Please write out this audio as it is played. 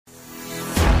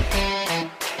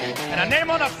And the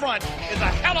name on the front is a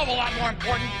hell of a lot more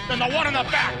important than the one on the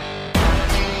back.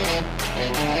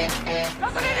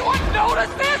 Doesn't anyone notice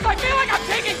this? I feel like I'm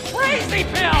taking crazy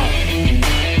pills.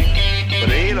 But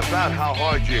it ain't about how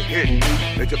hard you hit.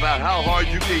 It's about how hard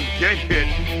you can get hit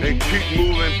and keep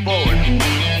moving forward.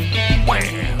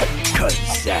 Wham! Cut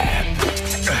zap.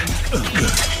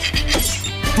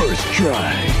 First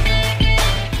try.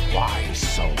 Why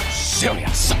so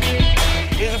serious?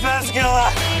 He's a fast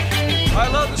killer. I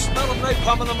love the smell of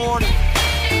napalm in the morning.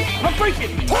 I'm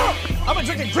freaking pumped. I've been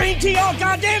drinking green tea all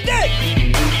goddamn day.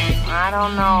 I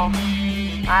don't know.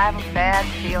 I have a bad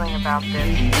feeling about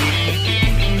this.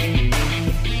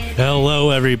 Hello,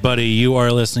 everybody. You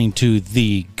are listening to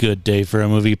the Good Day for a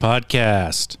Movie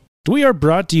podcast. We are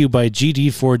brought to you by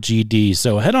GD4GD,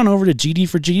 so head on over to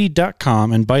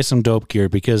GD4GD.com and buy some dope gear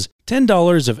because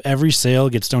 $10 of every sale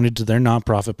gets donated to their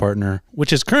nonprofit partner,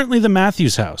 which is currently the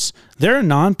Matthews House. They're a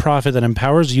nonprofit that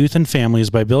empowers youth and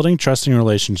families by building trusting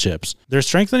relationships. Their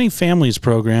Strengthening Families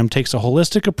program takes a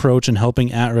holistic approach in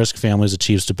helping at-risk families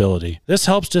achieve stability. This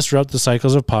helps disrupt the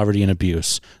cycles of poverty and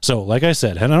abuse. So, like I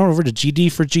said, head on over to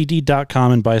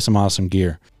GD4GD.com and buy some awesome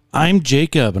gear. I'm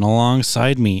Jacob, and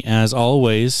alongside me, as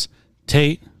always,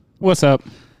 Tate. What's up?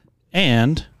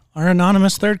 And our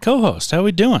anonymous third co-host. How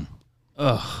we doing?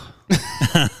 Ugh.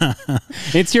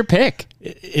 It's your pick.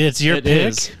 It's your pick.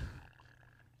 Is.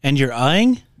 And you're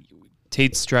eyeing?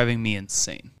 Tate's driving me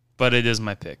insane, but it is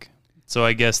my pick. So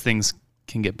I guess things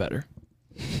can get better.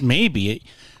 Maybe.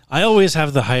 I always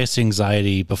have the highest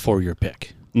anxiety before your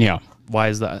pick. Yeah. Why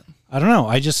is that? I don't know.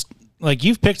 I just... Like,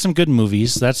 you've picked some good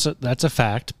movies. That's a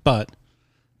fact. But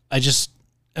I just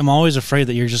am always afraid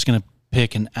that you're just going to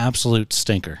pick an absolute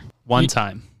stinker. One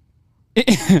time.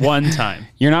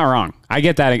 You're not wrong. I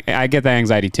get that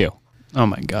anxiety too. Oh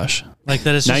my gosh. Like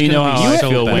that is now just you know how I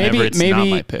feel bad. whenever it's not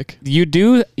my pick.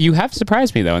 You have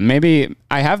surprised me though, and maybe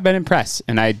I have been impressed,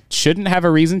 and I shouldn't have a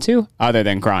reason to, other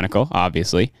than Chronicle,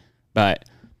 obviously. But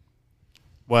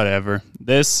whatever.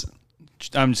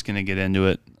 I'm just gonna get into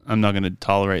it. I'm not going to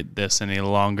tolerate this any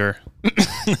longer.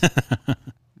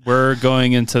 We're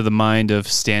going into the mind of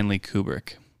Stanley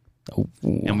Kubrick. Oh.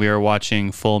 And we are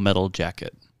watching Full Metal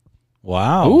Jacket.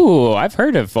 Wow. Ooh, I've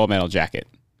heard of Full Metal Jacket.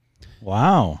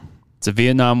 Wow. It's a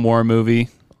Vietnam War movie.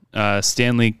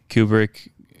 Stanley Kubrick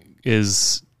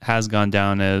has gone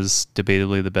down as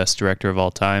debatably the best director of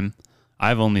all time.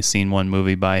 I've only seen one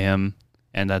movie by him,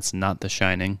 and that's not The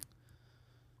Shining.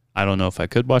 I don't know if I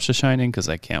could watch The Shining because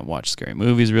I can't watch scary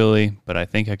movies really, but I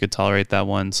think I could tolerate that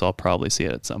one, so I'll probably see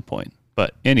it at some point.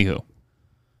 But anywho,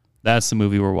 that's the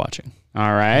movie we're watching.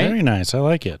 All right. Very nice. I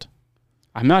like it.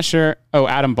 I'm not sure. Oh,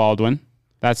 Adam Baldwin.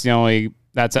 That's the only...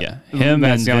 That's him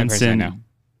and Vincent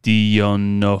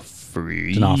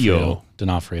D'Onofrio.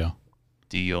 D'Onofrio.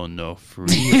 The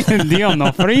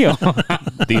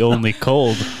only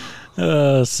cold.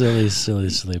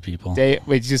 Silly people. Wait,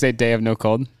 did you say Day of No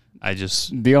Cold?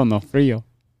 Dia no frio.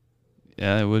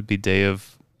 Yeah, it would be Day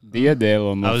of... Dia de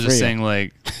no frio. I was just saying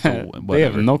like... Day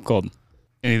of no cold.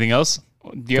 Anything else?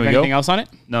 Do you have anything else on it?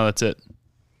 No, that's it.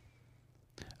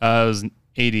 It was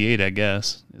 88, I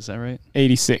guess. Is that right?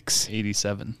 86.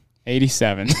 87.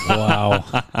 Wow.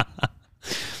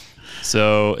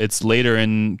 So it's later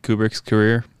in Kubrick's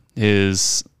career.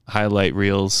 His highlight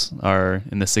reels are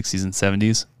in the 60s and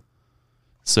 70s.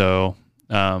 So,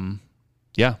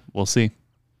 yeah, we'll see.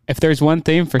 If there's one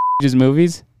theme for his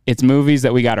movies, it's movies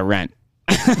that we got to rent.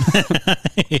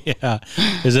 Yeah.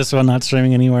 Is this one not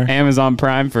streaming anywhere? Amazon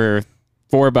Prime for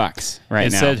 $4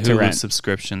 right now. It said Hulu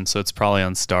subscription, so it's probably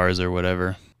on Stars or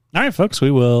whatever. All right, folks.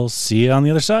 We will see you on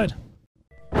the other side.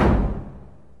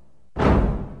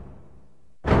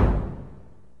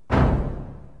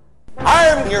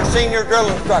 I'm your senior drill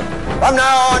instructor. From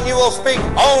now on, you will speak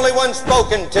only when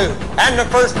spoken to, and the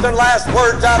first and last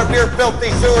words out of your filthy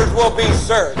sewers will be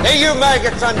sir. Do you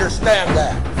maggots understand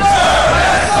that? Sir!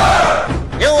 Yes, sir!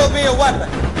 You will be a weapon.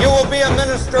 You will be a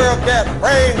minister of death,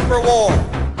 praying for war.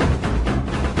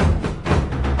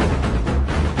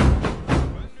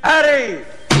 At ease.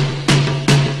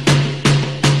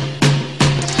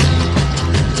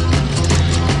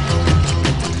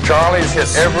 Charlie's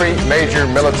hit every major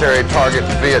military target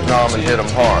in Vietnam and hit them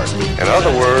hard. In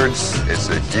other words, it's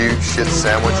a huge shit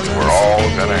sandwich and we're all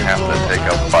gonna have to take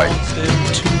a fight.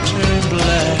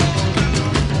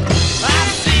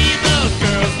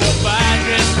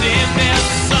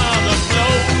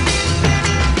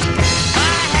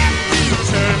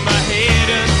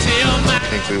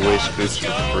 Think we waste boots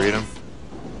for freedom?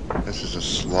 This is a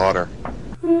slaughter.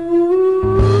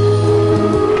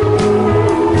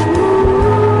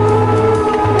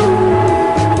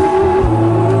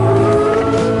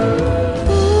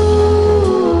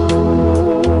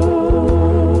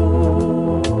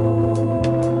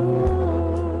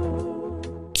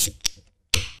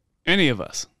 Any of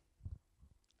us.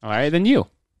 All right, then you.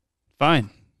 Fine.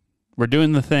 We're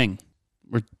doing the thing.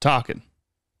 We're talking.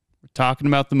 We're talking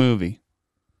about the movie.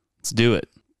 Let's do it.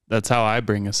 That's how I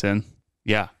bring us in.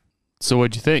 Yeah. So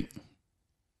what'd you think?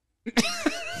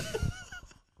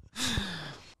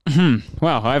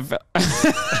 Wow, I feel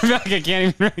like I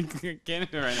can't even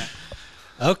right now.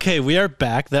 Okay, we are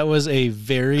back. That was a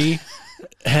very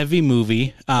heavy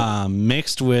movie,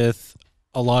 mixed with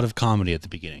a lot of comedy at the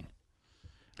beginning.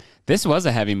 This was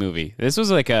a heavy movie. This was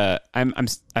like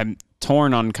I'm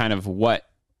torn on kind of what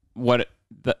it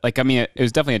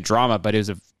was definitely a drama, but it was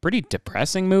a pretty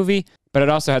depressing movie. But it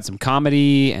also had some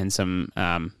comedy and some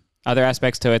other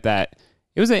aspects to it that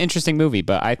it was an interesting movie.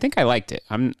 But I think I liked it.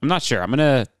 I'm not sure. I'm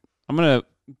gonna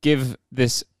give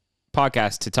this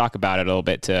podcast to talk about it a little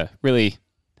bit to really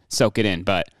soak it in.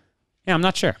 But yeah, I'm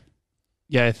not sure.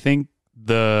 Yeah, I think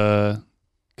the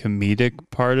comedic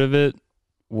part of it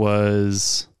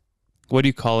was, what do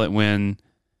you call it when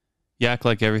you act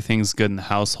like everything's good in the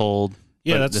household?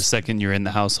 Yeah, but the second you're in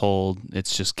the household,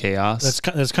 it's just chaos.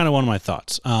 That's kind of one of my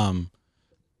thoughts.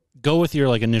 Go with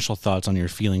your initial thoughts on your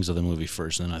feelings of the movie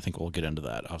first, and then I think we'll get into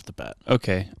that off the bat.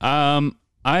 Okay.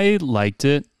 I liked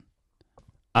it.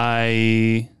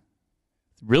 I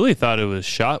really thought it was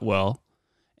shot well.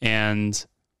 And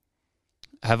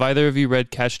have either of you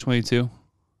read Catch-22?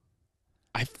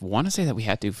 I want to say that we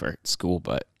had to for school,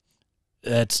 but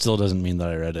that still doesn't mean that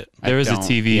I read it. There was a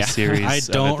TV series. I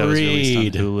don't that was read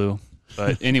released on Hulu.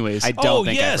 But anyways, I don't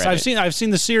think yes, I've read it. I've seen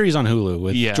the series on Hulu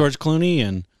with George Clooney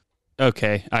and.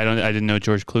 Okay, I didn't know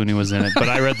George Clooney was in it, but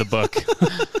I read the book,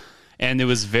 and it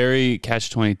was very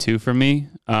Catch-22 for me,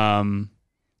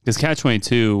 because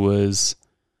Catch-22 was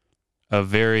a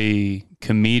very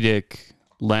comedic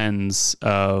lens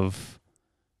of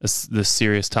the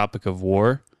serious topic of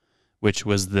war, which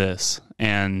was this,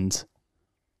 and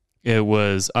it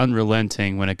was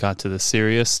unrelenting when it got to the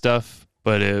serious stuff,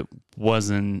 but it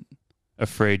wasn't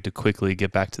afraid to quickly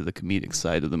get back to the comedic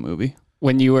side of the movie.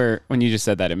 When you just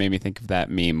said that, it made me think of that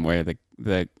meme where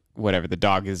the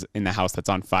dog is in the house that's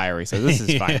on fire. He says, "This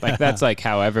is fine." Like that's like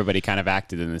how everybody kind of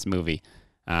acted in this movie.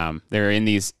 They're in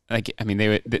these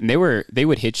they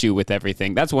would hit you with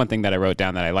everything. That's one thing that I wrote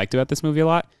down that I liked about this movie a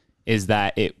lot is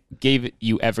that it gave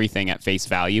you everything at face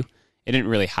value. It didn't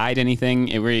really hide anything.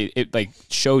 It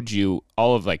showed you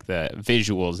all of the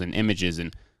visuals and images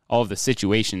and all of the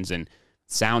situations and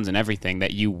sounds and everything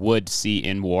that you would see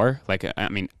in war.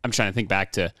 I'm trying to think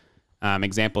back to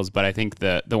examples, but I think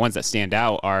the ones that stand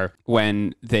out are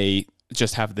when they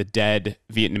just have the dead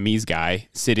Vietnamese guy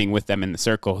sitting with them in the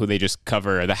circle who they just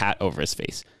cover the hat over his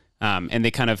face. And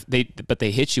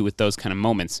they hit you with those kind of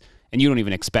moments and you don't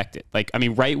even expect it.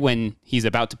 Right when he's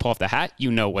about to pull off the hat, you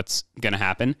know what's going to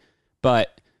happen,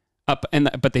 but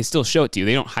they still show it to you.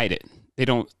 They don't hide it. They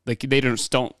don't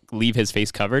leave his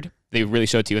face covered. They really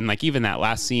show it to you. And even that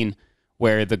last scene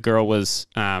where the girl was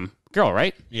girl,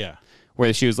 right? Yeah.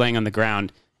 Where she was laying on the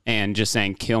ground and just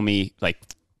saying, "Kill me,"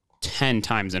 10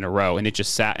 times in a row. And it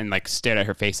just sat and stared at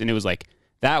her face. And it was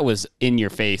that was in your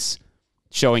face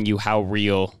showing you how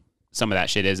real some of that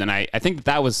shit is. And I think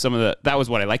that was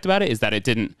what I liked about it is that it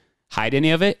didn't hide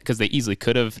any of it because they easily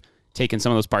could have taken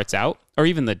some of those parts out, or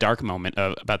even the dark moment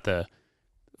about the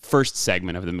first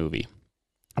segment of the movie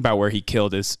about where he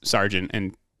killed his sergeant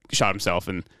and shot himself,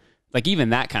 and even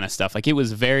that kind of stuff. It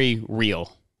was very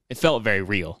real. It felt very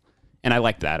real, and I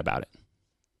liked that about it.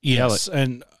 Yes,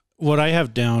 and what I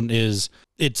have down is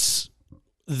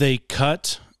they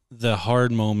cut the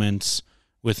hard moments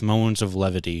with moments of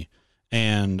levity,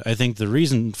 and I think the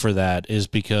reason for that is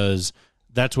because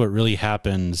that's what really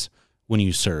happens when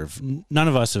you serve. None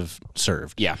of us have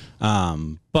served. Yeah.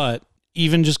 But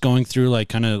even just going through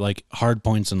hard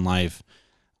points in life,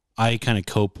 I kind of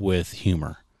cope with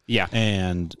humor. Yeah.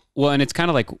 And it's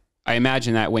kind of I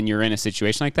imagine that when you're in a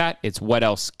situation like that, it's what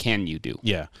else can you do?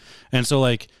 Yeah. And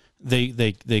so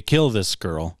they kill this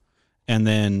girl, and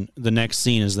then the next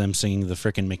scene is them singing the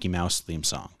frickin' Mickey Mouse theme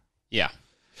song. Yeah.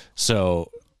 So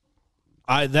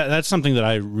that's something that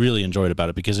I really enjoyed about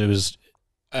it because it was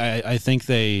I think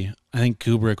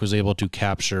Kubrick was able to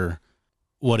capture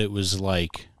what it was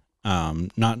like,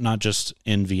 not just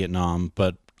in Vietnam,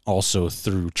 but also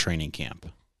through training camp.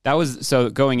 That was,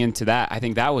 so going into that, I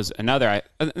think that was another,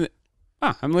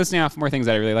 I'm listening off more things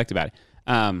that I really liked about it.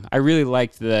 I really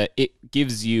liked it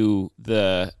gives you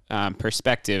the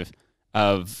perspective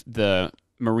of the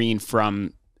Marine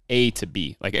from A to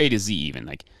B, A to Z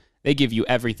even. They give you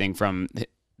everything from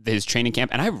his training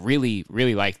camp. And I really,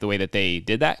 really liked the way that they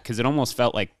did that because it almost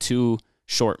felt like two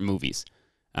short movies.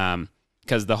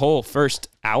 Because the whole first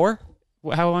hour,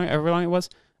 however long it was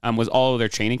all of their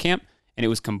training camp. and it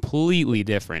was completely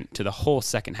different to the whole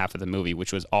second half of the movie,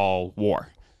 which was all war.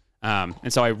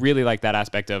 And so I really like that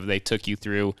aspect of they took you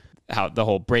through how the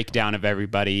whole breakdown of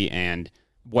everybody and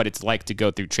what it's like to go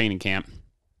through training camp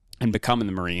and becoming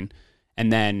the Marine,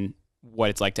 and then what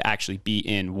it's like to actually be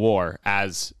in war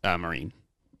as a Marine.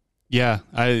 Yeah,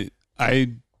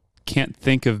 I can't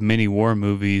think of many war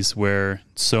movies where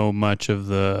so much of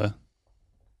the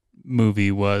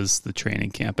movie was the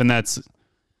training camp. And that's,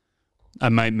 I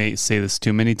might say this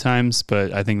too many times,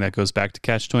 but I think that goes back to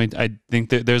Catch-22. I think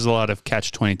that there's a lot of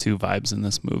Catch-22 vibes in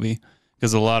this movie,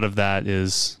 because a lot of that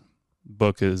is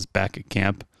Book is back at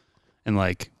camp and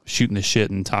like shooting the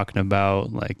shit and talking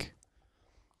about like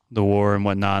the war and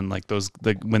whatnot, and like those,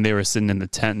 like when they were sitting in the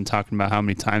tent and talking about how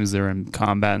many times they were in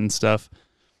combat and stuff.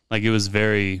 Like it was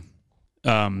very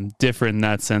different in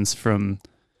that sense from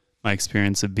my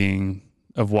experience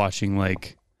of watching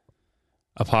like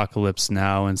Apocalypse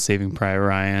Now and Saving Private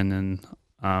Ryan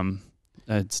and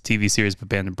it's a TV series, but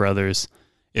Band of Brothers.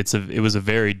 It was a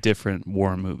very different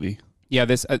war movie. Yeah,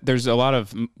 there's a lot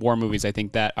of war movies, I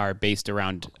think, that are based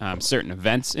around certain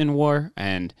events in war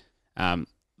and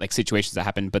like situations that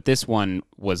happen. But this one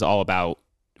was all about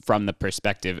from the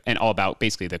perspective and all about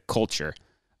basically the culture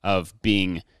of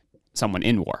being someone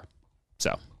in war.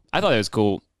 So I thought it was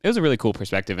cool. It was a really cool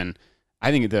perspective, and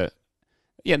I think the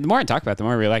more I talk about it, the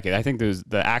more I really like it. I think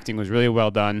the acting was really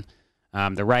well done.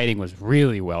 The writing was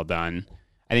really well done.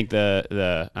 I think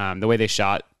the way they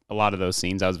shot a lot of those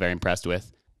scenes, I was very impressed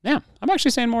with. Yeah, I'm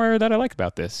actually saying more that I like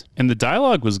about this. And the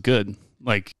dialogue was good.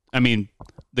 Like, I mean,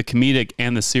 the comedic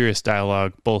and the serious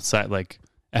dialogue, both sides, like,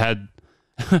 it had...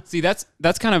 See, that's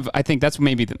kind of, I think that's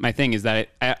maybe my thing, is that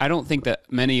I don't think that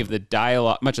much of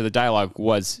the dialogue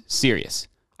was serious.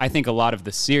 I think a lot of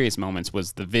the serious moments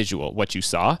was the visual, what you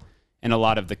saw, and a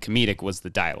lot of the comedic was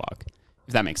the dialogue,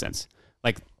 if that makes sense.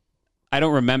 Like, I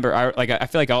don't remember, I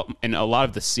feel like in a lot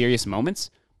of the serious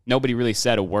moments, nobody really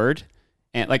said a word.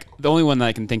 And like the only one that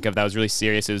I can think of that was really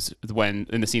serious is when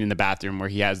in the scene in the bathroom where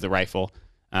he has the rifle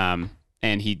and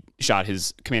he shot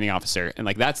his commanding officer. And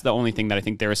like that's the only thing that I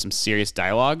think there was some serious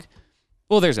dialogue.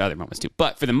 Well, there's other moments too.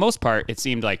 But for the most part, it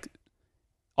seemed like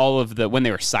when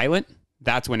they were silent,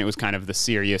 that's when it was kind of the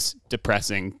serious,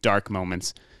 depressing, dark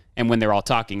moments. And when they're all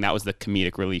talking, that was the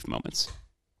comedic relief moments.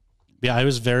 Yeah, I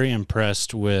was very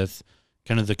impressed with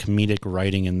kind of the comedic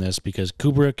writing in this, because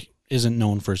Kubrick isn't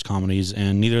known for his comedies,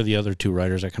 and neither of the other two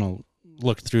writers. I kind of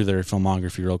looked through their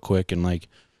filmography real quick, and like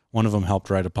one of them helped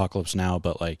write Apocalypse Now,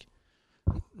 but like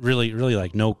really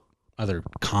like no other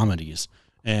comedies.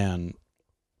 And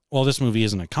while this movie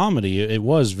isn't a comedy, it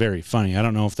was very funny. I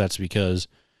don't know if that's because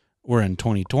we're in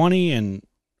 2020 and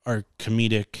our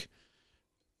comedic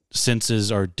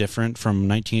senses are different from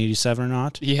 1987 or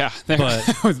not. Yeah, but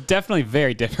it was definitely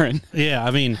very different. Yeah,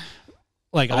 I mean,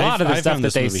 like a lot of the stuff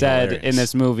that they said hilarious in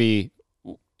this movie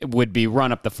would be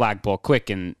run up the flagpole quick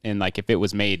in like if it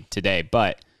was made today.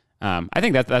 But I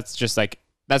think that's just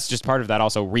part of that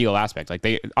also real aspect. Like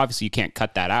obviously you can't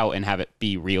cut that out and have it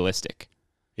be realistic.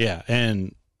 Yeah,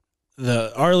 and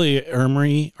the Arlie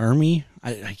Ermy,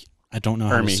 I don't know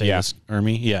how to say this.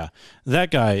 Ermy, yeah. That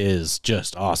guy is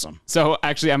just awesome. So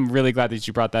actually I'm really glad that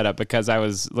you brought that up, because I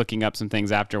was looking up some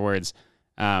things afterwards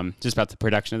just about the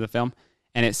production of the film.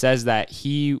 And it says that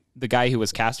the guy who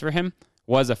was cast for him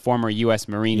was a former U.S.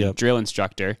 Marine drill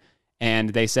instructor. And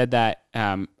they said that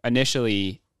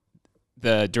initially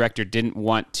the director didn't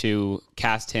want to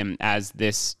cast him as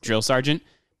this drill sergeant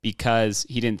because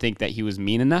he didn't think that he was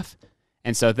mean enough.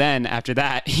 And so then after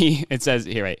that, it says,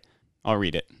 here, wait, I'll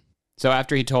read it. So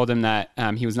after he told him that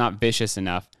he was not vicious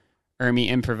enough, Ermy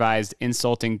improvised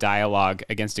insulting dialogue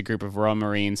against a group of Royal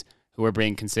Marines who were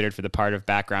being considered for the part of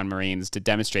background Marines to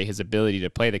demonstrate his ability to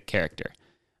play the character,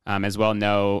 as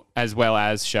well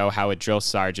as show how a drill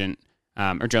sergeant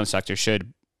or drill instructor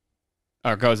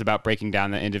goes about breaking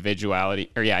down the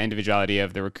individuality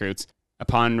of the recruits.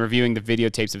 Upon reviewing the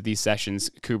videotapes of these sessions,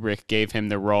 Kubrick gave him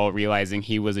the role, realizing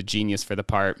he was a genius for the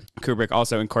part. Kubrick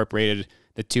also incorporated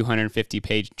the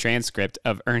 250-page transcript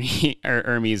of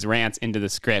Ermy's rants into the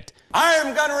script. I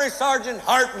am Gunnery Sergeant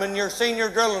Hartman, your senior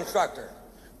drill instructor.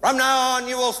 From now on,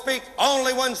 you will speak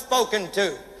only when spoken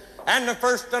to, and the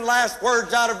first and last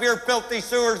words out of your filthy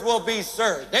sewers will be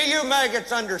sir. Do you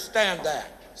maggots understand that?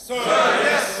 Sir,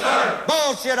 yes, sir.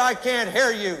 Bullshit, I can't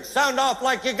hear you. Sound off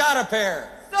like you got a pair.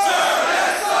 Sir,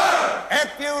 yes, sir.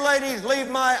 If you ladies leave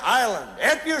my island,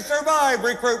 if you survive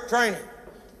recruit training,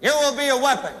 you will be a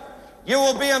weapon. You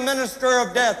will be a minister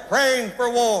of death praying for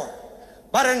war.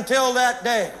 But until that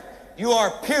day, you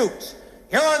are pukes.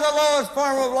 You are the lowest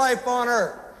form of life on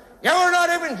earth. You are not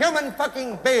even human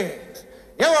fucking beings.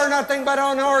 You are nothing but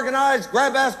unorganized,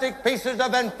 grabastic pieces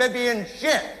of amphibian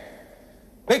shit.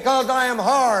 Because I am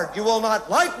hard, you will not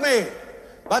like me.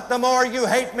 But the more you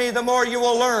hate me, the more you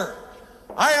will learn.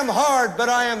 I am hard, but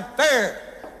I am fair.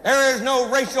 There is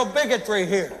no racial bigotry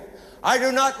here. I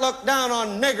do not look down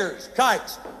on niggers,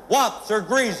 kikes, wops, or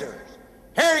greasers.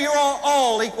 Here you are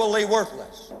all equally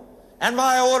worthless. And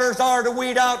my orders are to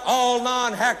weed out all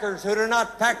non-hackers who do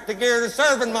not pack the gear to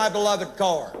serve in my beloved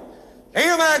corps. Do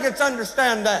you maggots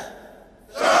understand that?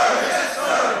 Sir, yes,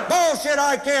 sir. Bullshit,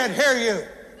 I can't hear you.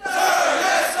 Sir,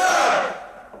 yes, sir.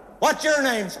 What's your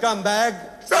name, scumbag?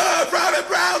 Sir, Private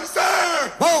Brown,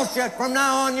 sir. Bullshit, from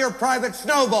now on you're Private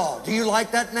Snowball. Do you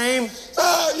like that name?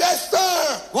 Sir, yes,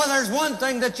 sir. Well, there's one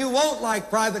thing that you won't like,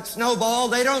 Private Snowball.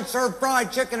 They don't serve fried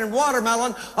chicken and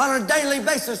watermelon on a daily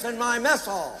basis in my mess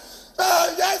hall.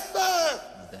 Sir, yes, sir.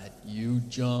 Is that you,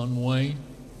 John Wayne?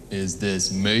 Is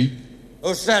this me?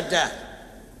 Who said that?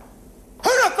 Who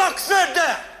the fuck said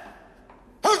that?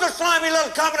 Who's the slimy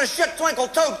little communist shit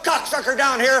twinkle-toed cocksucker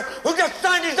down here who just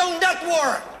signed his own death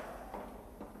warrant?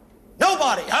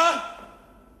 Nobody, huh?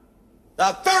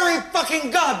 The very fucking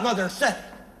godmother said it.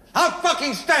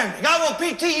 Outstanding. I will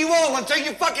PT you all until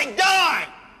you fucking die.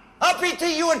 I'll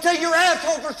PT you until your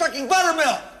assholes are sucking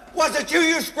buttermilk. Was it you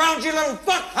scroungy little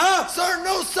fuck, huh? Sir,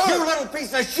 no, sir. You little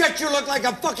piece of shit, you look like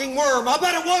a fucking worm. I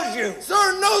bet it was you.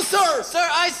 Sir, no, sir. Sir,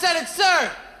 I said it,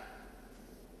 sir.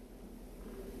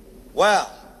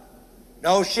 Well,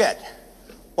 no shit.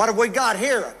 What have we got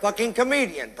here? A fucking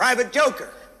comedian, Private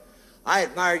Joker. I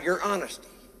admire your honesty.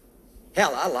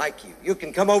 Hell, I like you. You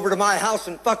can come over to my house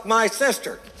and fuck my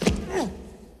sister. You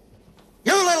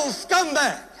little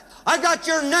scumbag. I got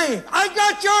your name. I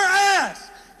got your ass.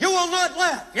 You will not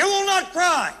laugh. You will not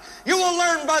cry. You will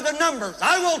learn by the numbers.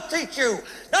 I will teach you.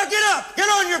 Now get up. Get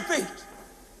on your feet.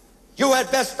 You had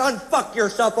best unfuck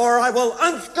yourself or I will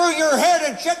unscrew your head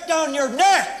and shut down your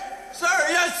neck. Sir,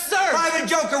 yes, sir. Private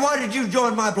Joker, why did you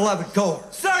join my beloved corps?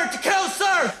 Sir, to kill,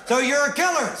 sir. So you're a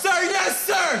killer? Sir, yes,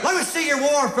 sir. Let me see your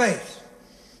war face.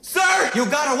 Sir. You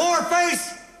got a war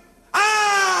face?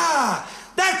 Ah!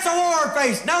 That's a war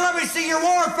face. Now let me see your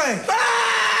war face.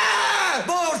 Ah!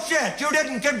 Bullshit. You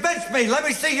didn't convince me. Let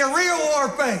me see your real war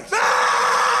face.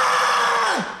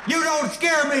 Ah! You don't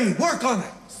scare me. Work on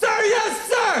it. Sir,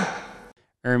 yes, sir.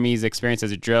 Ermey's experience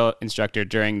as a drill instructor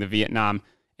during the Vietnam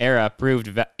era proved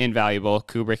invaluable.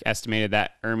 Kubrick estimated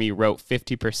that Ermey wrote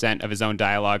 50% of his own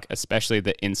dialogue, especially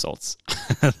the insults.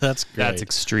 That's great. That's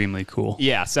extremely cool.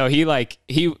 Yeah, so he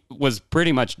was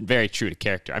pretty much very true to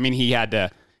character. I mean, he had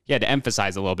to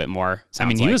emphasize a little bit more. I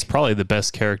mean, he was probably the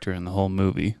best character in the whole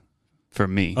movie for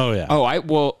me. Oh yeah.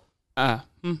 Oh,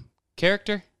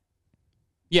 character?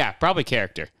 Yeah, probably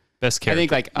character. Best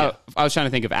character. I think I was trying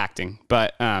to think of acting,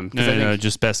 but no,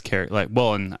 just best character.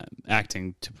 In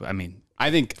acting. I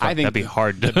think that'd be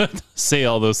hard to say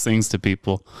all those things to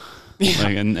people. Yeah.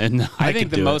 And I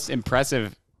think the most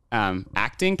impressive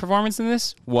acting performance in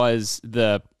this was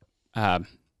the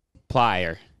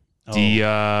plier.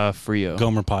 Frio.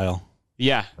 Gomer Pyle.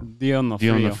 Yeah,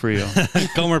 Frio.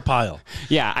 Gomer Pyle.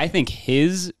 Yeah, I think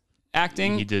his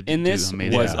acting in this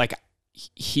was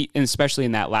he, and especially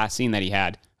in that last scene that he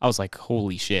had, I was like,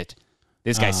 holy shit,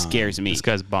 this guy scares me. This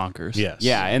guy's bonkers. Yes.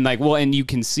 Yeah, and you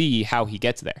can see how he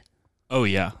gets there. Oh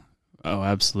yeah. Oh,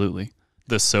 absolutely.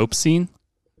 The soap scene.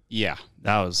 Yeah,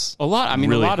 that was a lot. I mean,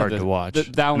 really a lot hard of to watch.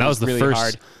 That one was really first,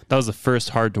 hard. That was the first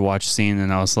hard to watch scene,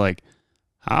 and I was like,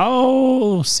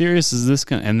 how serious is this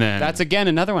going? And then that's again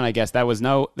another one. I guess there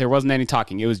wasn't any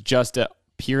talking. It was just a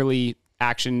purely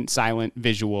action, silent,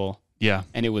 visual. Yeah,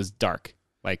 and it was dark.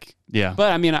 Yeah,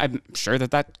 but I mean, I'm sure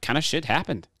that kind of shit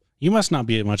happened. You must not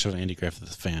be much of an Andy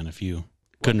Griffith fan if you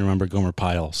couldn't remember Gomer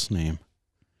Pyle's name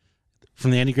from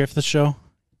the Andy Griffith show.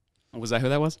 Was that who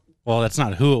that was? Well, that's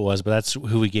not who it was, but that's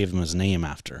who we gave him his name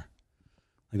after.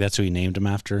 That's who he named him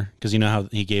after. Because you know how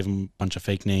he gave him a bunch of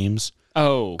fake names?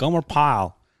 Oh. Gomer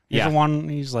Pyle. Yeah. One,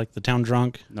 he's like the town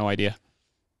drunk. No idea.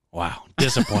 Wow.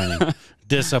 Disappointing.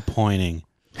 Disappointing.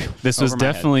 This was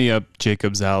definitely up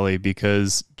Jacob's alley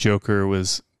because Joker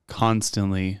was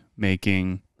constantly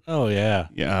making... Oh, yeah.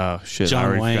 Yeah. Shit.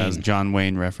 John Wayne. John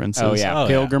Wayne references. Oh, yeah.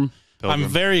 Pilgrim. I'm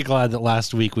very glad that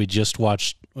last week I just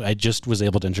was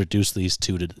able to introduce these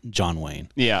two to John Wayne.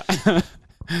 Yeah.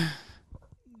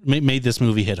 Made this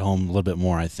movie hit home a little bit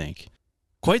more, I think.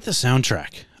 Quite the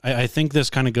soundtrack. I think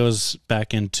this kind of goes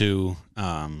back into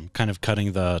kind of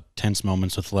cutting the tense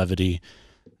moments with levity.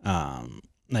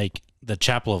 Like the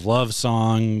Chapel of Love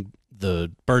song,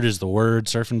 the Bird is the Word,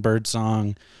 Surfing Bird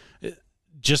song.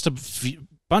 Just a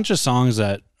bunch of songs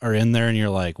that are in there and you're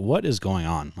like, what is going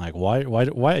on? Like, why?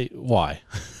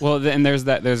 Well, and there's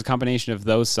a combination of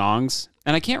those songs,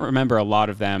 and I can't remember a lot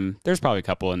of them. There's probably a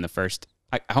couple in the first.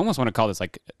 I almost want to call this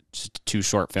like just 2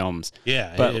 short films.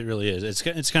 Yeah, but it really is. It's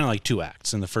kind of like 2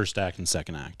 acts, in the first act and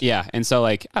second act. Yeah, and so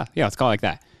like, let's call it like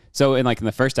that. So in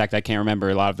the first act, I can't remember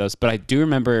a lot of those, but I do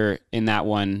remember in that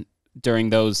one during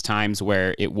those times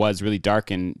where it was really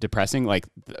dark and depressing, like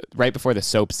right before the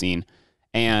soap scene,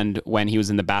 and when he was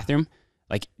in the bathroom.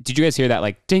 Like, did you guys hear that?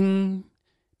 Like, ding,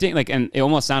 ding, like, and it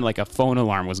almost sounded like a phone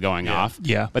alarm was going off.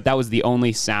 Yeah. But that was the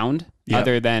only sound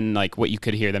other than like what you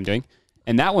could hear them doing,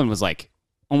 and that one was like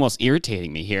almost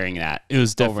irritating me hearing that. It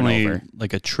was definitely over.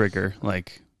 like a trigger,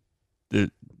 like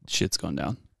the shit's going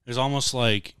down. It was almost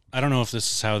like, I don't know if this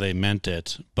is how they meant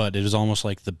it, but it was almost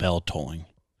like the bell tolling.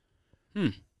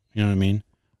 You know what I mean?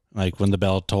 Like when the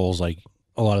bell tolls, like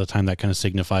a lot of the time that kind of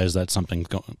signifies that something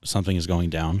is going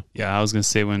down. Yeah, I was gonna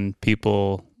say when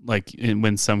people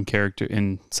when some character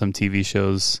in some TV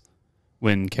shows,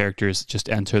 when characters just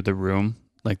enter the room,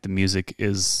 like the music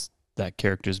is that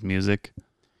character's music.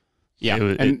 Yeah,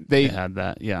 they had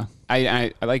that. Yeah,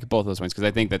 I like both those ones because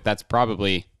I think that's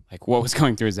probably like what was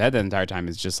going through his head the entire time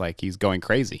is just like he's going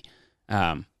crazy.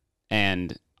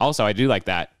 And also I do like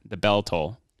that the bell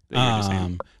toll. That you're just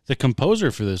saying. The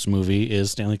composer for this movie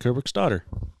is Stanley Kubrick's daughter.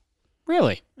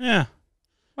 Really? Yeah.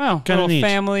 Wow. Kinda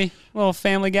neat. Little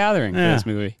family gathering for this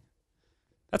movie.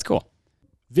 That's cool.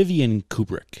 Vivian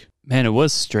Kubrick. Man, it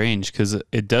was strange because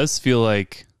it does feel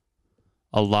like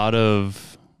a lot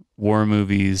of war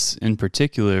movies, in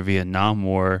particular Vietnam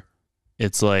War,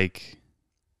 it's like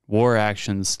war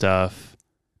action stuff,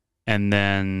 and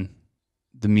then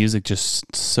the music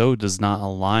just so does not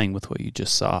align with what you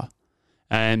just saw.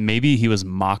 And maybe he was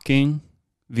mocking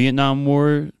Vietnam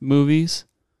War movies.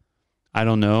 I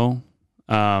don't know.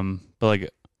 But like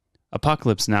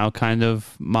Apocalypse Now kind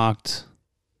of mocked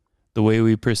the way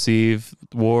we perceive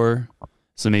war.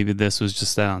 So maybe this was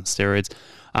just that on steroids.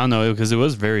 I don't know, because it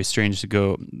was very strange to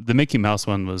go. The Mickey Mouse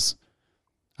one was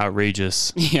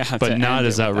outrageous, but not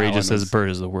as outrageous as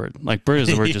Bird is the Word. Like Bird is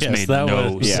the Word just made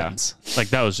no sense. Like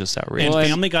that was just outrageous. And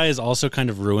Family Guy has also kind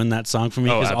of ruined that song for me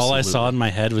because all I saw in my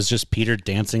head was just Peter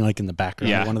dancing like in the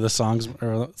background of one of the songs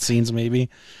or scenes maybe.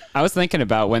 I was thinking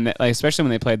about when especially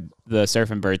when they played the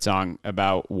Surf and Bird song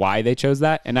about why they chose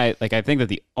that, and I think that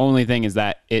the only thing is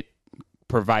that it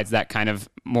provides that kind of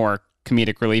more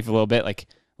comedic relief a little bit, like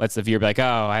lets the viewer be like, oh,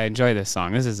 I enjoy this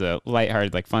song. This is a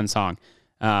lighthearted, like fun song.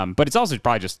 But it's also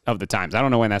probably just of the times. I don't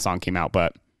know when that song came out,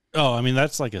 but I mean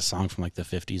that's like a song from like the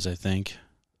 50s, I think.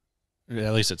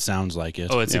 At least it sounds like it.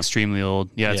 Oh, it's extremely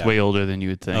old. Yeah, it's way older than you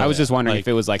would think. I was just wondering if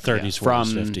it was like 30s, 40s, from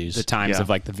 50s. the times of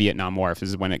like the Vietnam War, if this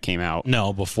is when it came out.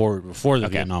 No, before the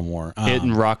Vietnam War. It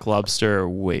and Rock Lobster are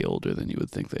way older than you would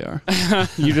think they are.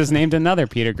 You just named another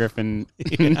Peter Griffin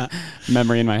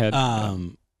memory in my head.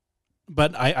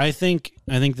 But I think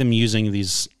them using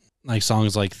these like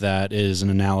songs like that is an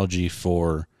analogy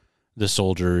for the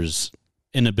soldiers'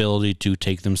 inability to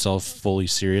take themselves fully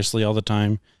seriously all the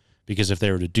time. Because if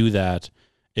they were to do that,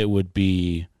 it would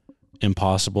be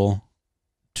impossible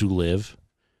to live.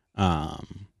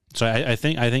 So I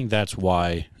think that's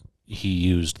why he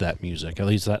used that music. At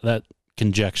least that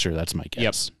conjecture. That's my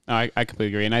guess. Yep, I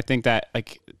completely agree, and I think that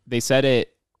like they said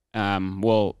it.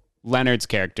 Leonard's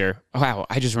character. Wow,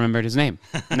 I just remembered his name.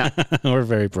 We're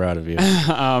very proud of you.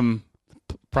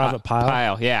 Private Pyle.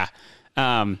 Pyle, yeah.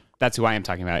 That's who I am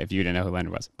talking about. If you didn't know who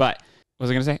Leonard was, but what was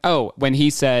I going to say? Oh, when he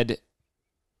said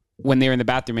when they were in the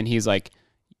bathroom and he's like,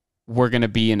 "We're going to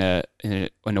be in a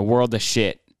world of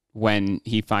shit." When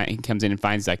he comes in and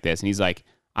finds like this, and he's like,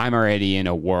 "I'm already in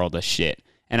a world of shit."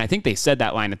 And I think they said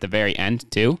that line at the very end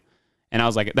too. And I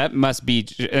was like, that must be,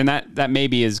 and that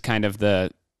maybe is kind of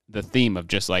the theme of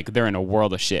just like they're in a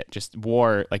world of shit. Just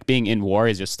war, like being in war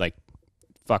is just like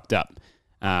fucked up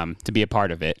to be a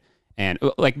part of it. And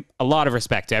like a lot of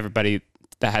respect to everybody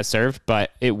that has served,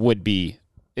 but it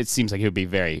seems like it would be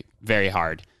very, very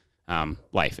hard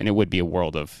life, and it would be a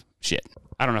world of shit.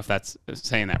 I don't know if that's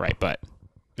saying that right, but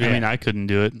I mean, I couldn't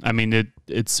do it. I mean,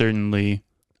 it certainly,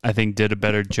 I think, did a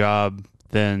better job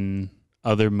than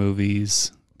other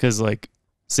movies. Because, like,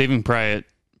 Saving Private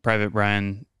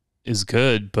Ryan is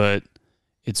good, but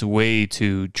it's way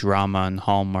too drama and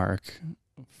Hallmark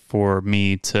for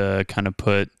me to kind of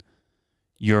put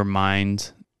your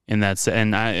mind in that.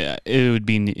 And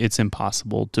it's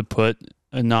impossible to put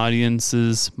an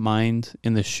audience's mind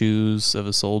in the shoes of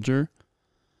a soldier.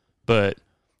 But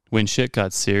when shit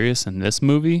got serious in this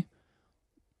movie,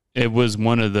 it was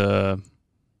one of the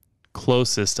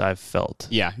closest I've felt.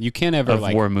 Yeah, you can't ever of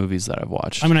war movies that I've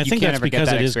watched. I mean, I think that's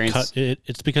because it is cut.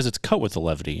 It's because it's cut with the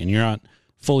levity, and you're not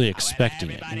fully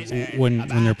expecting it. When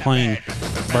they're playing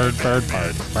Bird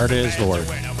is Lord,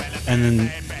 and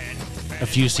then a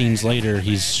few scenes later,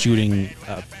 he's shooting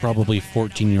a probably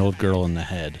 14-year-old girl in the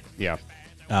head. Yeah.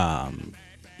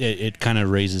 It kind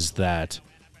of raises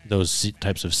those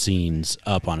types of scenes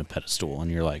up on a pedestal,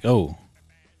 and you're like, oh,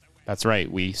 that's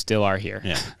right. We still are here.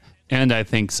 Yeah. And I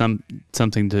think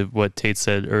something to what Tate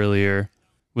said earlier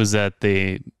was that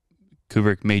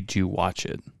Kubrick made you watch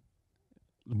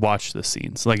the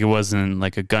scenes. Like, it wasn't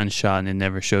like a gunshot and it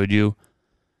never showed you.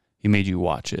 He made you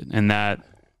watch it. And that,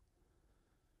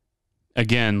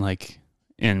 again, like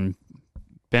in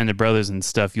Band of Brothers and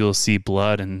stuff, you'll see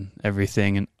blood and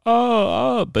everything, and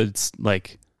but it's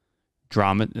like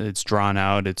drama. It's drawn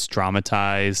out. It's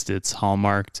dramatized. It's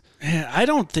hallmarked. Yeah, I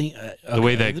don't think the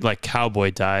way that like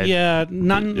Cowboy died. Yeah,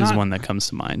 is one that comes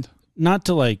to mind. Not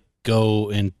to like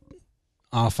go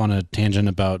off on a tangent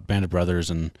about Band of Brothers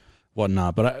and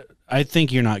whatnot, but I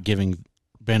think you're not giving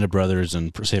Band of Brothers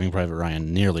and Saving Private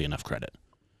Ryan nearly enough credit.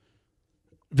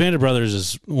 Band of Brothers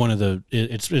is one of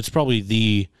it's probably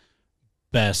the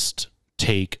best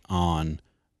take on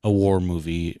a war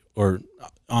movie or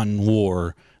on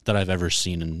war that I've ever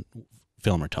seen in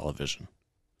film or television.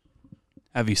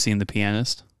 Have you seen The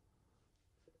Pianist?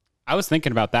 I was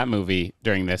thinking about that movie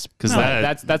during this because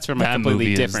that's from a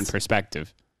completely different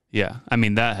perspective. Yeah, I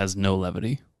mean that has no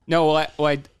levity. No,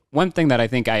 one thing that I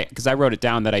think because I wrote it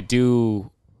down that I do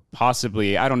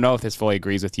possibly, I don't know if this fully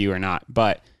agrees with you or not,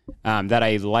 but that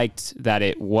I liked that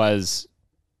it was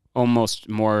almost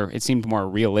more, it seemed more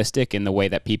realistic in the way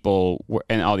that people were,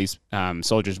 and all these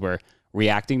soldiers were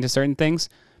reacting to certain things.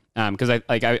 Because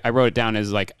I wrote it down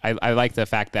as like I like the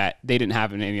fact that they didn't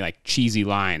have any like cheesy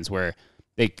lines where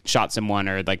they shot someone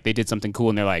or like they did something cool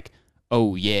and they're like,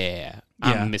 oh yeah,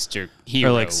 I'm Mr.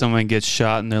 Hero. Or like someone gets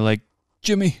shot and they're like,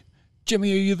 Jimmy, are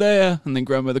you there? And then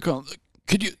grandmother calls, like,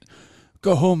 could you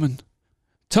go home and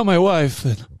tell my wife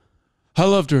that I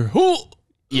loved her? Oh!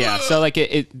 Yeah, so like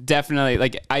it definitely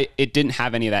like it didn't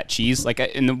have any of that cheese. Like,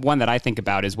 and the one that I think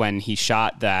about is when he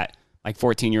shot that like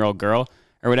 14-year-old girl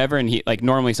or whatever, and he like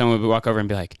normally someone would walk over and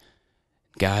be like,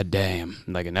 "God damn,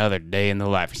 like another day in the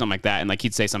life" or something like that, and like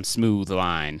he'd say some smooth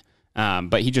line.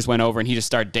 But he just went over and he just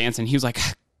started dancing. He was like,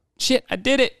 "Shit, I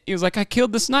did it!" He was like, "I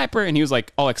killed the sniper," and he was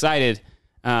like all excited,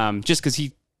 just because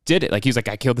he did it. Like he was like,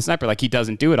 "I killed the sniper." Like he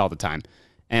doesn't do it all the time.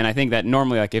 And I think that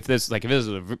normally, like if this was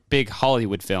a big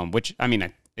Hollywood film, which I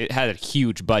mean, it had a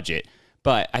huge budget,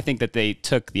 but I think that they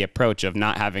took the approach of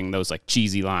not having those like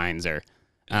cheesy lines or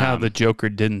how the Joker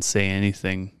didn't say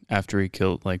anything after he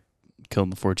killed the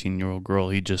 14-year-old girl.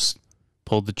 He just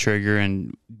pulled the trigger,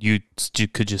 and you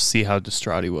could just see how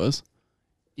distraught he was.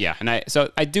 Yeah, and I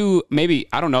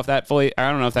don't know if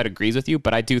that agrees with you,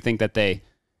 but I do think that it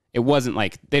wasn't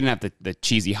like they didn't have the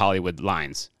cheesy Hollywood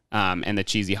lines and the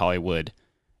cheesy Hollywood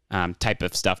type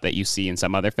of stuff that you see in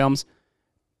some other films.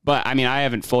 But I mean, I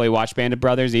haven't fully watched Band of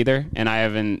Brothers either, and I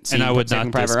haven't seen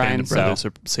Saving Private Ryan. Band of Brothers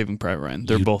or Saving Private Ryan.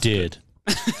 They're both did.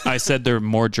 I said they're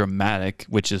more dramatic,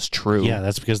 which is true. Yeah,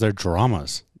 that's because they're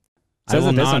dramas. I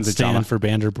will not stand for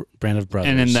Band of Brothers.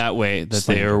 And in that way, that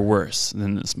they are worse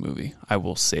than this movie. I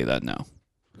will say that now.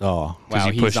 Oh, wow,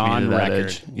 he's on record.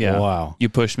 Edge. Yeah, wow, you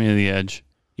pushed me to the edge.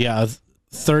 Yeah,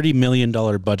 $30 million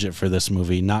budget for this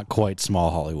movie, not quite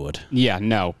small Hollywood. Yeah,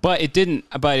 no, but it didn't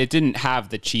have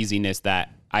the cheesiness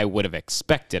that I would have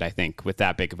expected, I think, with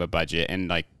that big of a budget. And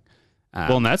like,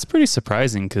 well, and that's pretty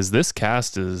surprising because this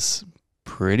cast is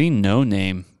pretty no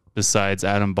name besides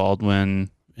Adam Baldwin,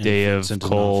 and Dave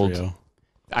Cold.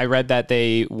 I read that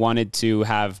they wanted to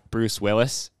have Bruce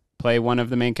Willis play one of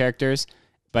the main characters,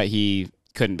 but he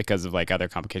couldn't because of like other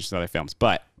complications in other films.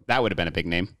 But that would have been a big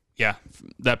name. Yeah,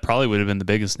 that probably would have been the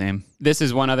biggest name. This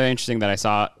is one other interesting that I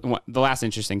saw. The last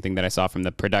interesting thing that I saw from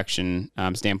the production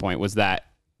standpoint was that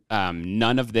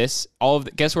none of this,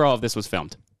 guess where all of this was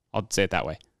filmed? I'll say it that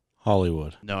way.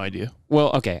 Hollywood. No idea.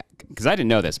 Well, okay, because I didn't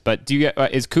know this, but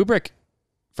is Kubrick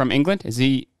from England? Is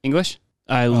he English?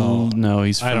 No,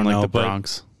 he's from the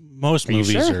Bronx. Most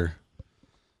movies are.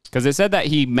 Because it said that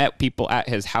he met people at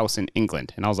his house in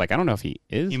England, and I was like, I don't know if he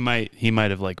is. He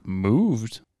might have like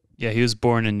moved. Yeah, he was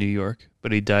born in New York,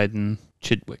 but he died in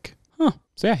Chidwick. Huh.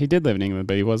 So yeah, he did live in England,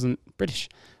 but he wasn't British.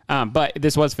 But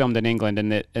this was filmed in England,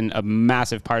 and a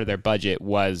massive part of their budget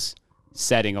was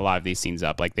setting a lot of these scenes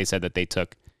up. Like they said that they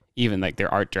took, even like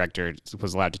their art director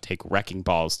was allowed to take wrecking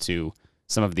balls to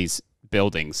some of these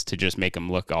buildings to just make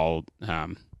them look all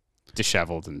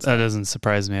disheveled and stuff. That doesn't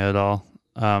surprise me at all.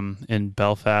 In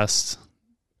Belfast,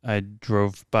 I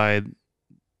drove by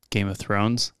Game of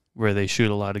Thrones, where they shoot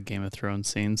a lot of Game of Thrones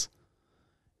scenes.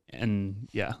 And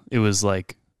yeah, it was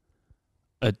like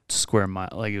a square mile.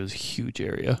 Like, it was a huge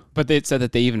area. But they said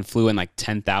that they even flew in like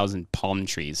 10,000 palm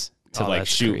trees to like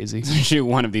shoot shoot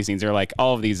one of these scenes. They're like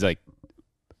all of these like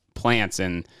plants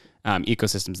and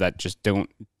ecosystems that just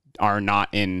are not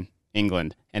in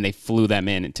England, and they flew them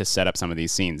in to set up some of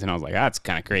these scenes. And I was like, that's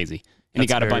kind of crazy. And he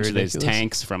got a bunch of these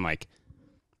tanks from like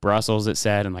Brussels, it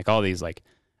said, and like all these like,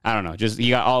 I don't know, just he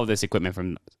got all of this equipment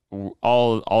from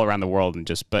all around the world and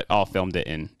but all filmed it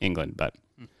in England. But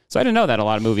so I didn't know that a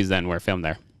lot of movies then were filmed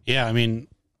there. Yeah, I mean,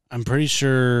 I'm pretty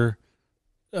sure.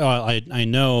 I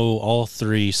know all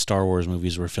 3 Star Wars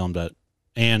movies were filmed at,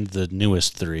 and the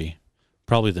newest 3,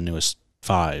 probably the newest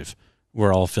 5,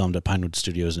 were all filmed at Pinewood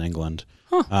Studios in England.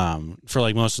 Huh. For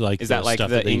like most of like is that like stuff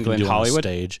the that they England can do Hollywood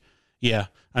on stage. Yeah,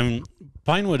 I mean,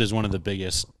 Pinewood is one of the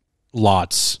biggest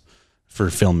lots for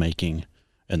filmmaking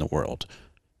in the world.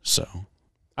 So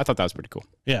I thought that was pretty cool.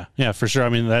 Yeah, for sure. I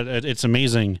mean, that it's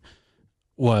amazing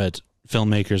what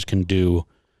filmmakers can do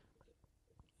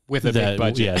with a big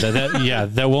budget.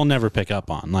 That we'll never pick up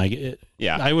on. Like,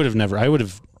 I would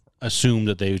have assumed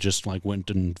that they just like went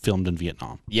and filmed in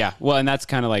Vietnam. Yeah, well, and that's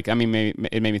kind of like, I mean,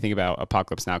 it made me think about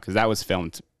Apocalypse Now, because that was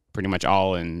filmed pretty much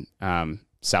all in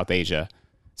Southeast Asia.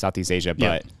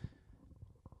 But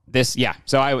this,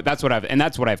 so that's what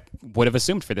I would have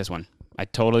assumed for this one. I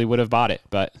totally would have bought it,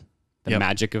 but the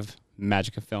magic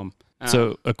of film.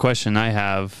 So a question I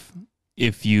have: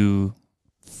 if you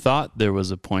thought there was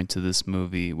a point to this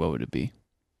movie, what would it be?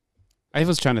 I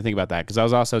was trying to think about that, because I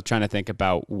was also trying to think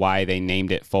about why they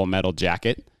named it Full Metal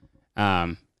Jacket.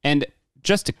 And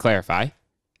just to clarify,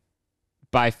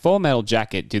 by Full Metal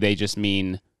Jacket, do they just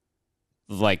mean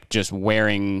like just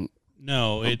wearing?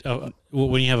 No,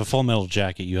 when you have a full metal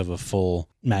jacket, you have a full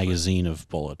magazine of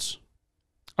bullets.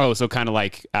 Oh, so kind of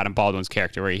like Adam Baldwin's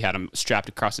character, where he had him strapped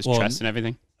across his chest and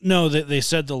everything? No, they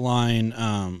said the line,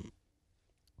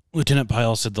 Lieutenant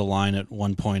Pyle said the line at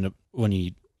one point when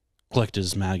he clicked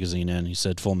his magazine in, he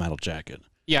said Full Metal Jacket.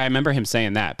 Yeah, I remember him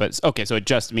saying that, but okay, so it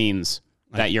just means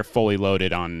that you're fully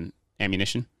loaded on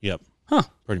ammunition? Yep. Huh.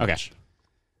 Pretty much.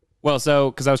 Well, so,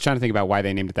 because I was trying to think about why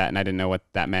they named it that, and I didn't know what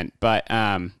that meant. But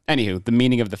anywho, the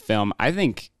meaning of the film, I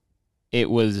think it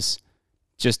was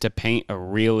just to paint a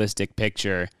realistic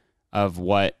picture of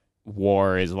what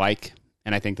war is like.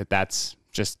 And I think that's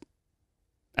just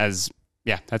that's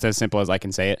as simple as I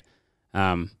can say it.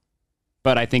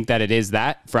 But I think that it is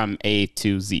that from A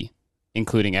to Z,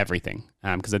 including everything.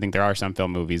 Because I think there are some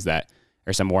some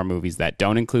war movies that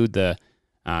don't include the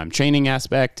training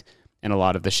aspect and a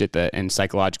lot of the shit and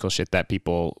psychological shit that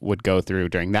people would go through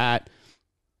during that.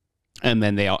 And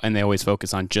then they always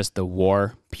focus on just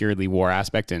the purely war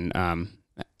aspect and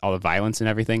all the violence and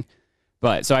everything.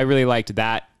 But so I really liked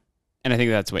that. And I think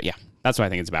that's what I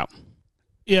think it's about.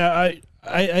 Yeah,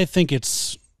 I think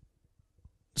it's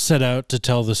set out to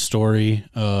tell the story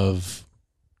to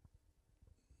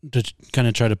kind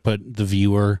of try to put the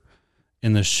viewer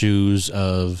in the shoes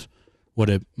of what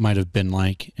it might have been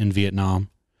like in Vietnam,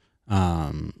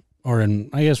 or in,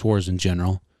 I guess, wars in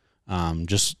general.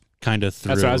 Just kind of through.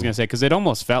 That's what I was going to say, because it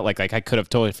almost felt like I could have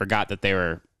totally forgot that they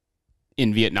were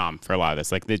in Vietnam for a lot of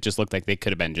this. Like, it just looked like they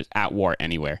could have been just at war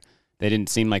anywhere. They didn't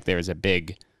seem like there was a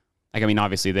big, like, I mean,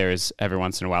 obviously there is every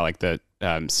once in a while, like the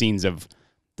scenes of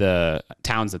the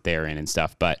towns that they're in and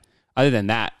stuff. But other than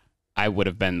that, I would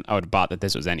have bought that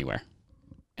this was anywhere.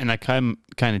 And I kind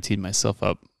of teed myself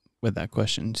up with that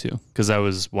question too, because I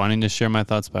was wanting to share my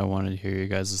thoughts, but I wanted to hear your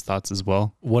guys' thoughts as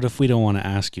well. What if we don't want to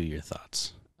ask you your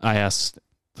thoughts? I asked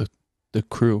the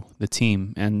crew, the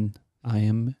team, and I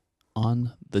am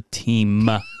on the team.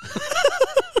 All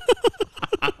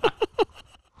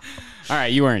right,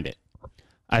 you earned it.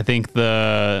 I think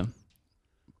the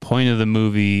point of the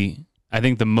movie, I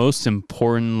think the most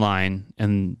important line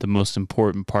and the most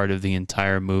important part of the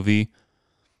entire movie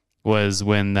was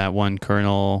when that one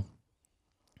colonel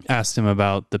asked him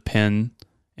about the pen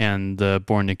and the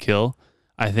Born to Kill.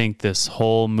 I think this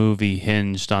whole movie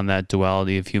hinged on that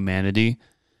duality of humanity,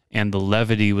 and the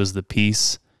levity was the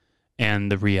peace,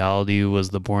 and the reality was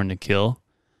the Born to Kill.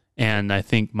 And I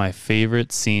think my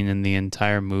favorite scene in the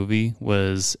entire movie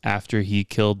was after he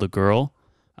killed the girl.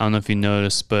 I don't know if you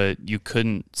noticed, but you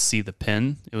couldn't see the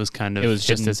pin. It was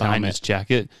just his behind helmet. his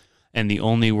jacket, and the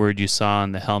only word you saw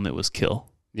on the helmet was kill.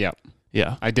 Yep.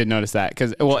 Yeah. I did notice that,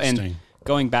 and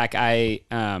going back, I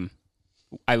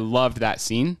loved that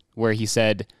scene where he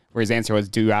said, where his answer was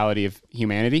duality of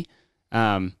humanity,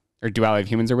 or duality of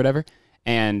humans or whatever.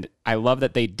 And I love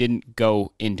that they didn't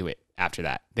go into it after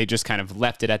that. They just kind of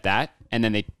left it at that. And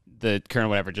then the colonel,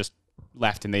 whatever, just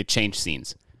left and they changed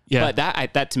scenes. Yeah.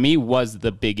 But that to me was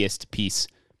the biggest piece,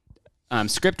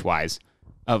 script wise,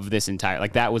 of this entire,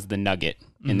 like, that was the nugget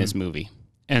in this movie.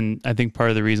 And I think part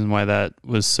of the reason why that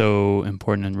was so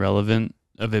important and relevant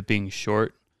of it being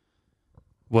short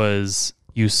was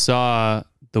you saw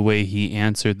the way he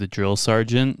answered the drill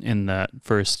sergeant in that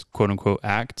first quote unquote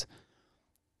act.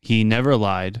 He never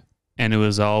lied, and it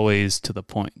was always to the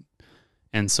point.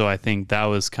 And so I think that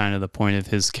was kind of the point of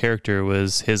his character,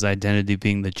 was his identity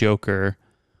being the Joker.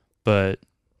 But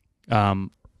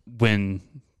when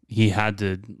he had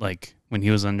to, like, when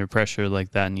he was under pressure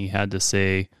like that and he had to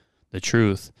say the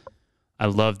truth, I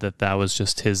love that was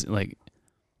just his, like,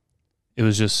 it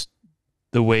was just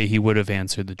the way he would have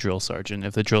answered the drill sergeant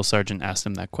if the drill sergeant asked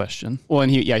him that question. Well,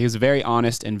 and he was very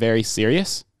honest and very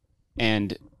serious,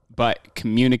 but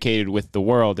communicated with the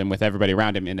world and with everybody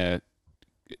around him in a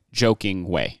joking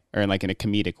way, or like in a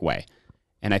comedic way.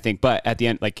 And I think, but at the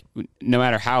end, like, no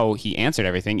matter how he answered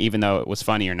everything, even though it was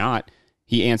funny or not,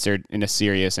 he answered in a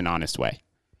serious and honest way.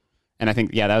 And I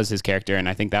think, that was his character. And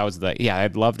I think that was I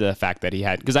loved the fact that he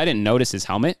had, because I didn't notice his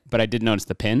helmet, but I did notice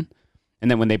the pin.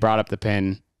 And then when they brought up the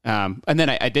pin, and then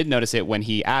I did notice it when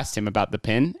he asked him about the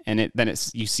pin, and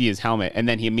you see his helmet, and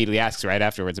then he immediately asks right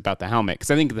afterwards about the helmet.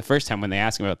 Because I think the first time when they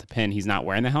ask him about the pin, he's not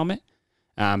wearing the helmet.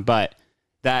 But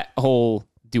that whole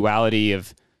duality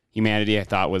of humanity, I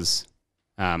thought was,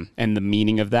 and the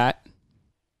meaning of that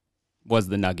was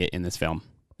the nugget in this film.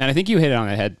 And I think you hit it on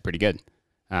the head pretty good.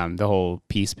 The whole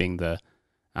piece being the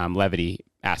levity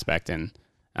aspect, and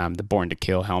the Born to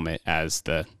Kill helmet as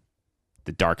the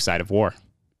dark side of war.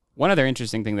 One other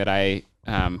interesting thing that I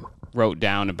wrote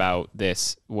down about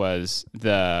this was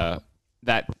that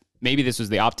maybe this was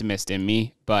the optimist in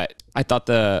me, but I thought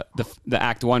the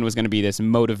act one was going to be this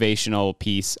motivational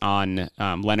piece on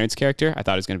Leonard's character. I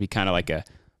thought it was going to be kind of like a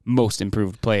most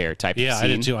improved player type of scene. Yeah, I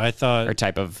did too. I thought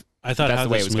that's how the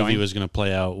way this movie was going to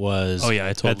play out was,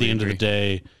 I totally at the end agree. of the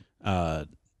day,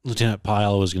 Lieutenant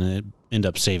Pyle was going to end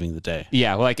up saving the day.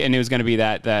 Yeah, well, and it was going to be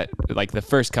that like the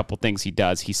first couple things he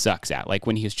does, he sucks at. Like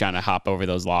when he was trying to hop over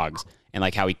those logs, and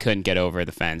like how he couldn't get over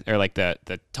the fence, or like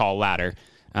the tall ladder,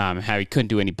 how he couldn't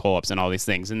do any pull-ups and all these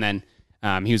things. And then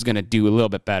he was going to do a little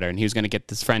bit better, and he was going to get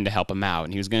this friend to help him out,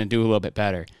 and he was going to do a little bit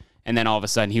better. And then all of a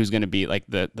sudden, he was going to be like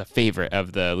the favorite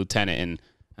of the lieutenant,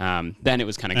 and then it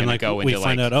was kind of going to go into, we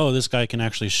find out, this guy can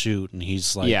actually shoot, and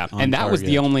he's like, and that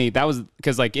was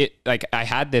because I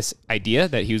had this idea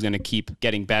that he was going to keep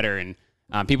getting better, and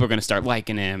people were going to start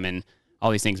liking him and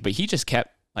all these things, but he just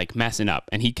kept like messing up,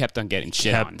 and he kept on getting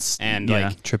shit on, and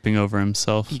like tripping over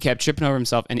himself. He kept tripping over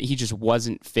himself, and he just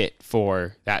wasn't fit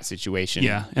for that situation.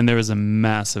 Yeah, and there was a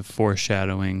massive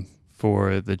foreshadowing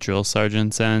for the drill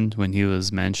sergeant's end when he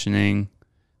was mentioning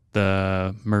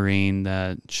the Marine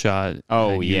that shot.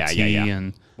 Oh, at yeah. UT,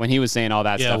 And when he was saying all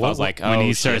that stuff, I was like, when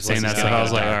he started saying that stuff, I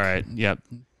was like, all right, yep.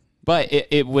 But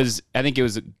it was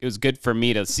good for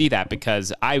me to see that,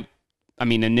 because I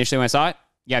mean, initially when I saw it,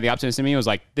 the optimist in me was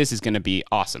like, this is going to be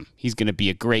awesome. He's going to be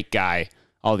a great guy,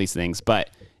 all these things. But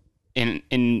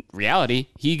in reality,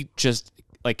 he just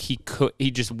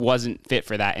wasn't fit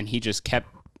for that, and he just kept,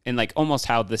 and like almost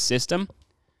how the system,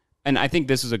 and I think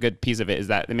this was a good piece of it, is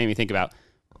that it made me think about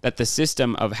that the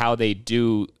system of how they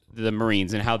do the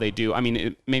Marines and how they do, I mean,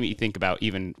 it made me think about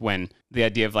even when the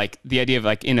idea of like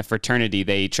in a fraternity,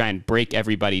 they try and break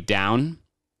everybody down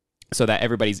so that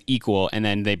everybody's equal, and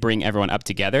then they bring everyone up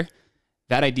together.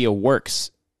 That idea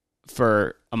works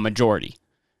for a majority,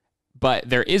 but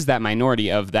there is that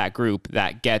minority of that group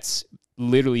that gets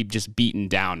literally just beaten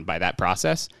down by that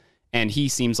process. And he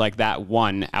seems like that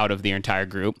one out of the entire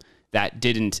group that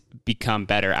didn't become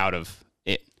better out of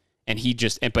it. And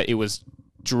but it was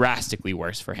drastically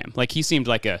worse for him. Like he seemed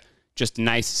like a just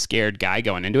nice, scared guy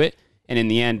going into it. And in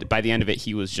the end, by the end of it,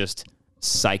 he was just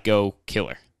psycho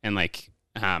killer, and like,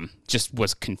 just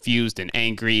was confused and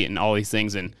angry and all these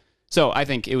things. And so I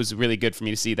think it was really good for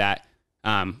me to see that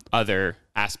other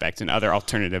aspect and other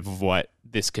alternative of what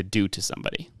this could do to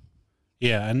somebody.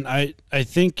 Yeah, and I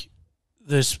think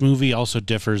this movie also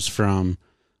differs from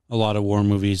a lot of war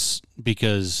movies,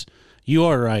 because you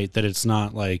are right that it's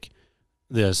not like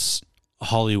this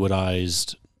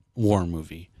Hollywoodized war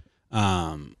movie.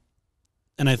 And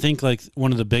I think like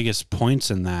one of the biggest points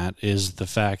in that is the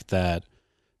fact that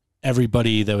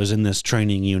everybody that was in this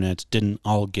training unit didn't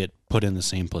all get put in the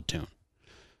same platoon.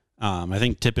 I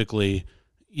think typically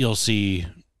you'll see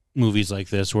movies like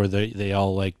this where they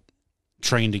all like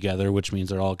train together, which means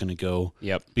they're all going to go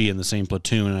be in the same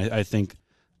platoon. And I think,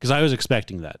 because I was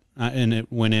expecting that, and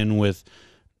it went in with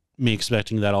me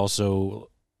expecting that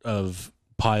also of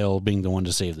Pyle being the one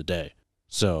to save the day.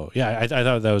 So yeah, I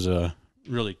thought that was a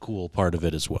really cool part of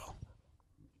it as well.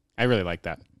 I really like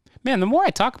that. Man, the more I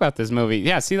talk about this movie,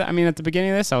 see that, I mean, at the beginning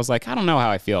of this, I was like, I don't know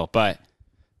how I feel, but the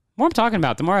more I'm talking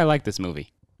about, the more I like this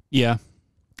movie. Yeah.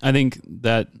 I think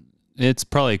that it's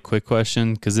probably a quick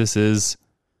question because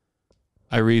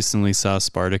I recently saw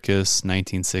Spartacus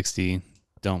 1960.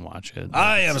 Don't watch it.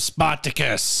 I am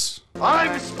Spartacus.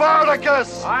 I'm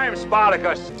Spartacus. I'm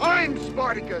Spartacus. I'm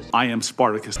Spartacus. I am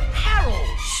Spartacus. Harold.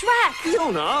 Shrek.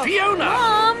 Fiona.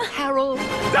 Mom. Harold.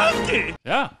 Donkey.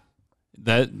 Yeah.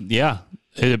 That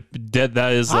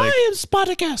is like I am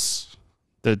Spartacus.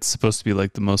 that's supposed to be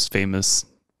like the most famous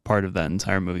part of that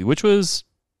entire movie, which was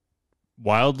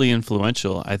wildly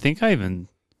influential. I think I even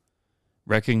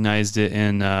recognized it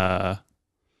in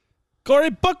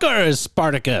Cory Booker is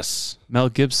Spartacus. Mel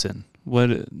Gibson.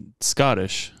 What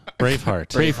Scottish? Braveheart.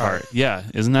 Braveheart. Yeah,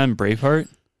 isn't that in Braveheart?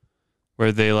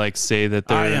 Where they like say that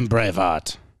they're I am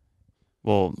Braveheart.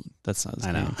 Well, that's not his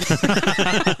I name. know.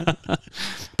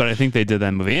 But I think they did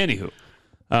that movie. Anywho,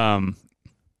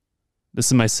 this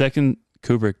is my second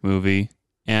Kubrick movie,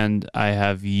 and I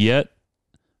have thin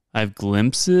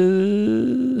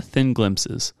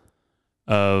glimpses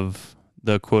of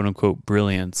the quote-unquote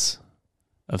brilliance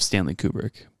of Stanley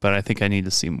Kubrick. But I think I need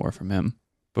to see more from him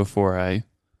before I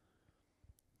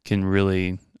can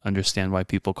really understand why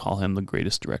people call him the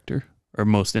greatest director or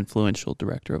most influential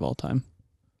director of all time.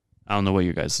 I don't know what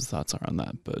your guys' thoughts are on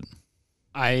that, but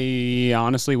I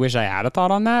honestly wish I had a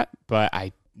thought on that, but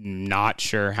I'm not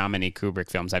sure how many Kubrick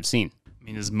films I've seen. I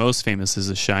mean, his most famous is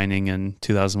The Shining and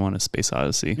 2001: A Space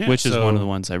Odyssey, Yeah, which is so- one of the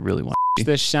ones I really want to see.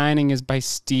 The Shining is by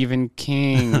Stephen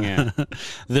King.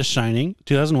 The Shining,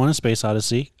 2001: A Space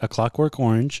Odyssey, A Clockwork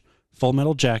Orange, Full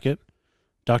Metal Jacket,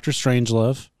 Doctor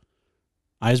Strangelove,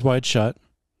 Eyes Wide Shut,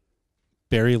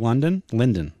 Barry Lyndon,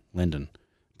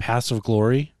 Paths of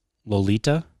Glory,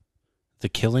 Lolita, The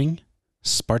Killing,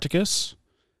 Spartacus,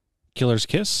 Killer's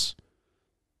Kiss,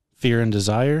 Fear and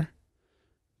Desire,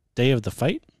 Day of the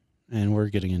Fight, and we're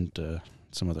getting into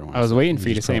some other ones. I was waiting for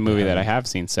you to just say a probably movie that I have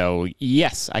seen. So,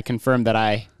 yes, I confirm that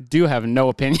I do have no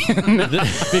opinion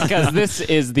because this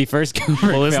is the first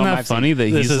Kubrick Well, isn't film that I've funny seen. that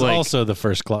This he's is like, also the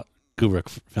first Kubrick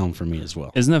film for me as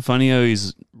well. isn't that funny how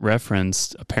he's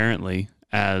referenced apparently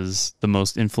as the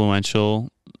most influential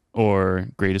or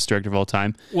greatest director of all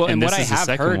time? Well, and this what I is the have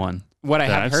second heard, one. what I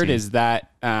that have I've heard seen. is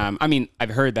that I've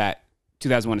heard that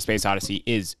 2001: A Space Odyssey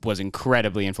was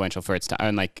incredibly influential for its time,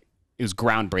 and like it was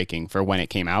groundbreaking for when it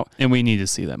came out. And we need to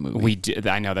see that movie.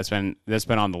 I know that's been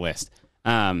on the list.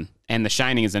 And The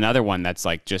Shining is another one that's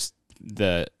like just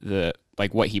the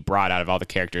like what he brought out of all the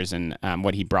characters and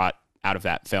what he brought out of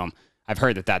that film. I've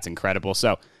heard that that's incredible.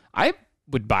 So I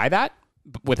would buy that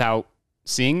without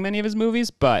seeing many of his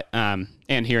movies, but and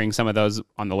hearing some of those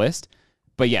on the list.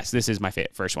 But yes, this is my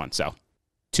first one. So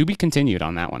to be continued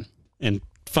on that one. And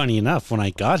funny enough, when I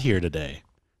got here today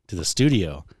to the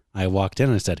studio, I walked in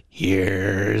and I said,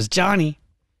 "Here's Johnny."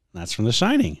 And that's from The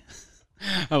Shining.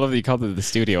 I love that you called it the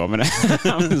studio. I'm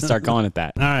gonna start calling it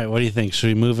that. All right, what do you think? Should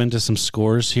we move into some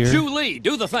scores here? Julie,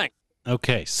 do the thing.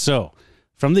 Okay, so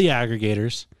from the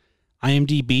aggregators,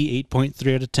 IMDb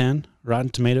 8.3 out of 10, Rotten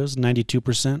Tomatoes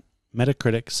 92%,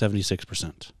 Metacritic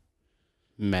 76%.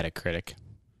 Metacritic.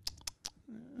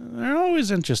 They're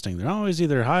always interesting. They're always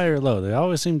either high or low. They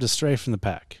always seem to stray from the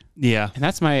pack. Yeah. And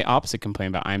that's my opposite complaint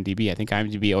about IMDb. I think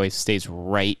IMDb always stays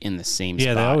right in the same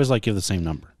Yeah, spot. they always like give the same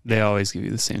number. They always give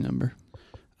you the same number.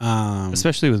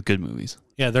 Especially with good movies.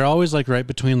 Yeah, they're always like right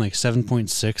between like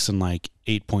 7.6 and like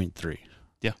 8.3.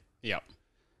 Yeah. Yeah.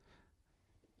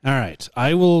 All right,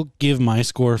 I will give my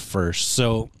score first.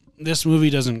 So this movie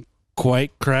doesn't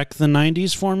quite crack the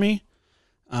 90s for me.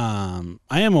 I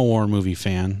am a war movie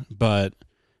fan, but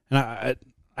and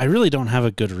I really don't have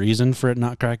a good reason for it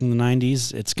not cracking the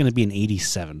 90s. It's going to be an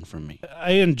 87 from me.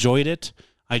 I enjoyed it.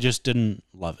 I just didn't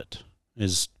love it,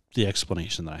 is the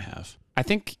explanation that I have. I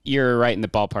think you're right in the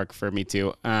ballpark for me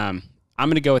too. I'm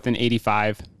going to go with an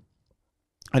 85.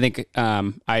 I think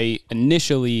I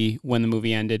initially, when the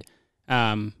movie ended,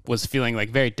 was feeling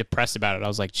like very depressed about it. I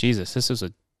was like, Jesus, this is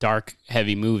a dark,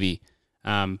 heavy movie.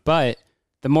 But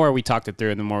the more we talked it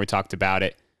through and the more we talked about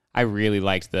it, I really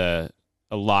liked a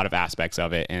lot of aspects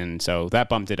of it. And so that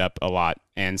bumped it up a lot.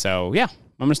 And so, yeah, I'm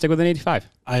going to stick with an 85.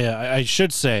 I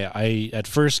should say I at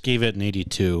first gave it an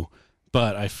 82,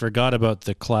 but I forgot about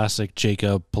the classic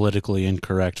Jacob politically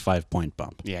incorrect 5-point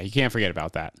bump. Yeah, you can't forget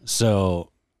about that.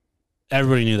 So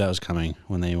everybody knew that was coming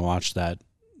when they watched that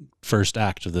first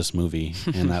act of this movie,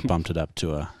 and that bumped it up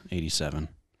to a 87.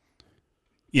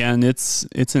 Yeah, and it's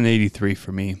an 83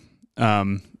 for me.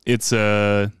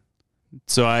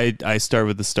 So I start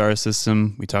with the star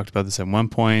system. We talked about this at one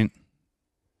point.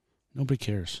 Nobody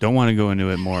cares. Don't want to go into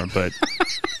it more, but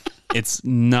it's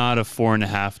not a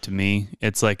 4.5 to me.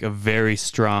 It's like a very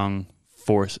strong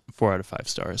 4 out of 5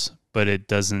 stars, but it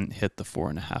doesn't hit the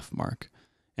 4.5 mark.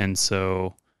 And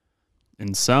so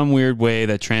in some weird way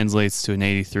that translates to an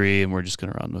 83, and we're just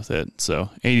going to run with it. So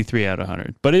 83 out of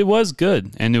 100. But it was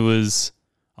good, and it was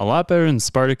a lot better than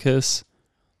Spartacus,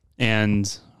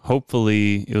 and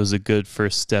hopefully it was a good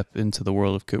first step into the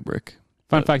world of Kubrick.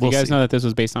 Fun fact, you guys know that this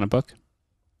was based on a book?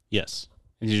 Yes.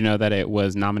 And did you know that it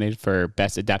was nominated for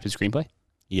Best Adapted Screenplay?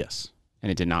 Yes.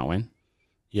 And it did not win?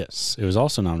 Yes. It was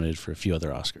also nominated for a few other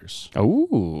Oscars.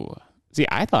 Oh. See,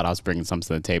 I thought I was bringing something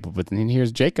to the table, but then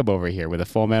here's Jacob over here with a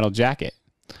Full Metal Jacket.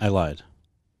 I lied.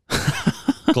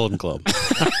 Golden Globe.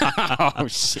 Oh,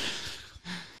 shit.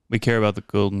 We care about the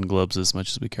Golden Globes as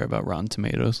much as we care about Rotten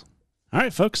Tomatoes. All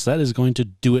right, folks, that is going to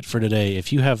do it for today.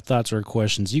 If you have thoughts or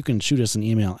questions, you can shoot us an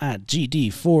email at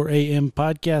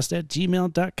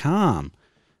gd4ampodcast@gmail.com.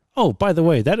 Oh, by the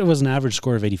way, that was an average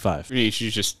score of 85. You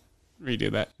should just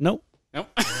redo that. Nope. Nope.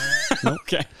 Nope.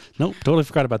 Okay. Nope, totally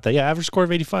forgot about that. Yeah, average score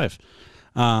of 85.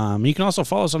 You can also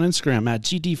follow us on Instagram at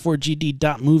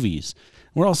gd4gd.movies.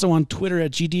 We're also on Twitter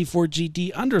at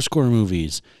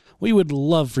gd4gd_movies. We would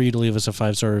love for you to leave us a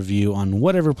 5-star review on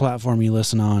whatever platform you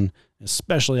listen on,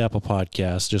 especially Apple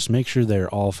Podcasts. Just make sure they're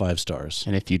all 5 stars.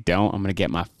 And if you don't, I'm going to get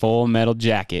my Full Metal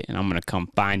Jacket, and I'm going to come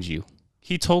find you.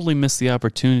 He totally missed the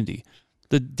opportunity.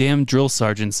 The damn drill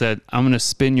sergeant said, I'm going to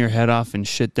spin your head off and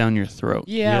shit down your throat.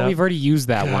 Yeah, we've already used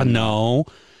that God, one. No,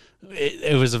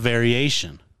 it was a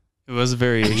variation. It was a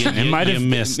variation. It might have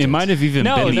missed. It might have even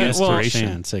been the inspiration.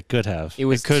 Chance. It could have. It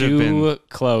was too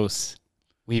close.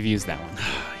 We've used that one.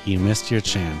 You missed your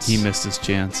chance. He missed his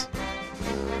chance.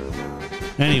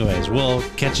 Anyways, we'll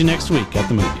catch you next week at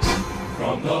the movies.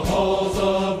 From the halls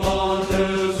of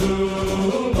Montezuma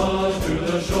to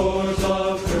the shores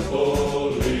of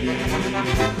Tripoli,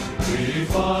 we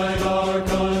find our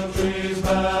country's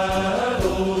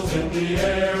battles in the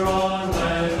air, on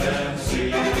land and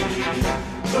sea.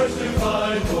 First to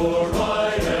fight for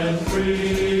right and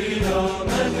freedom,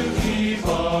 and to keep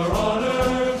our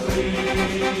honor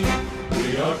clean.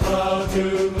 We are proud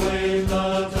to claim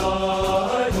the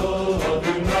title of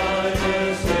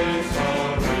United States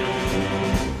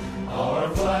Marine. Our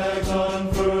flags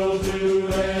unfurled to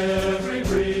every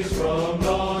breeze, from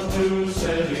dawn to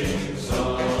setting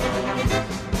sun.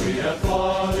 We have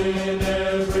fought in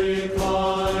every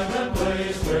clime and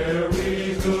place where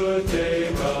we could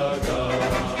take a gun.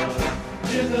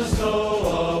 In the snow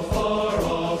of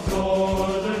far-off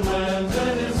northern lands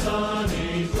and in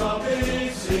sunny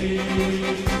tropic seas,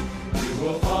 you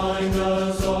will find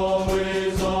us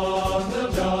always on the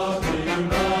job, the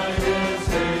United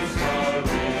States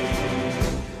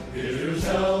Marine. Here's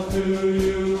health to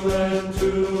you and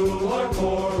to our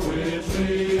corps, which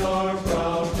we are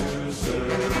proud to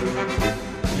serve.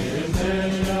 In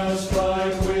many a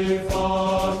strike we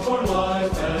fought for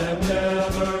life and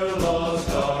never lost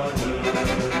our nerve.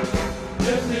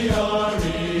 If the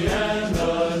Army and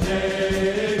the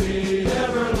Navy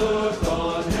ever looked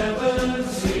on heaven's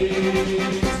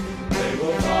sea,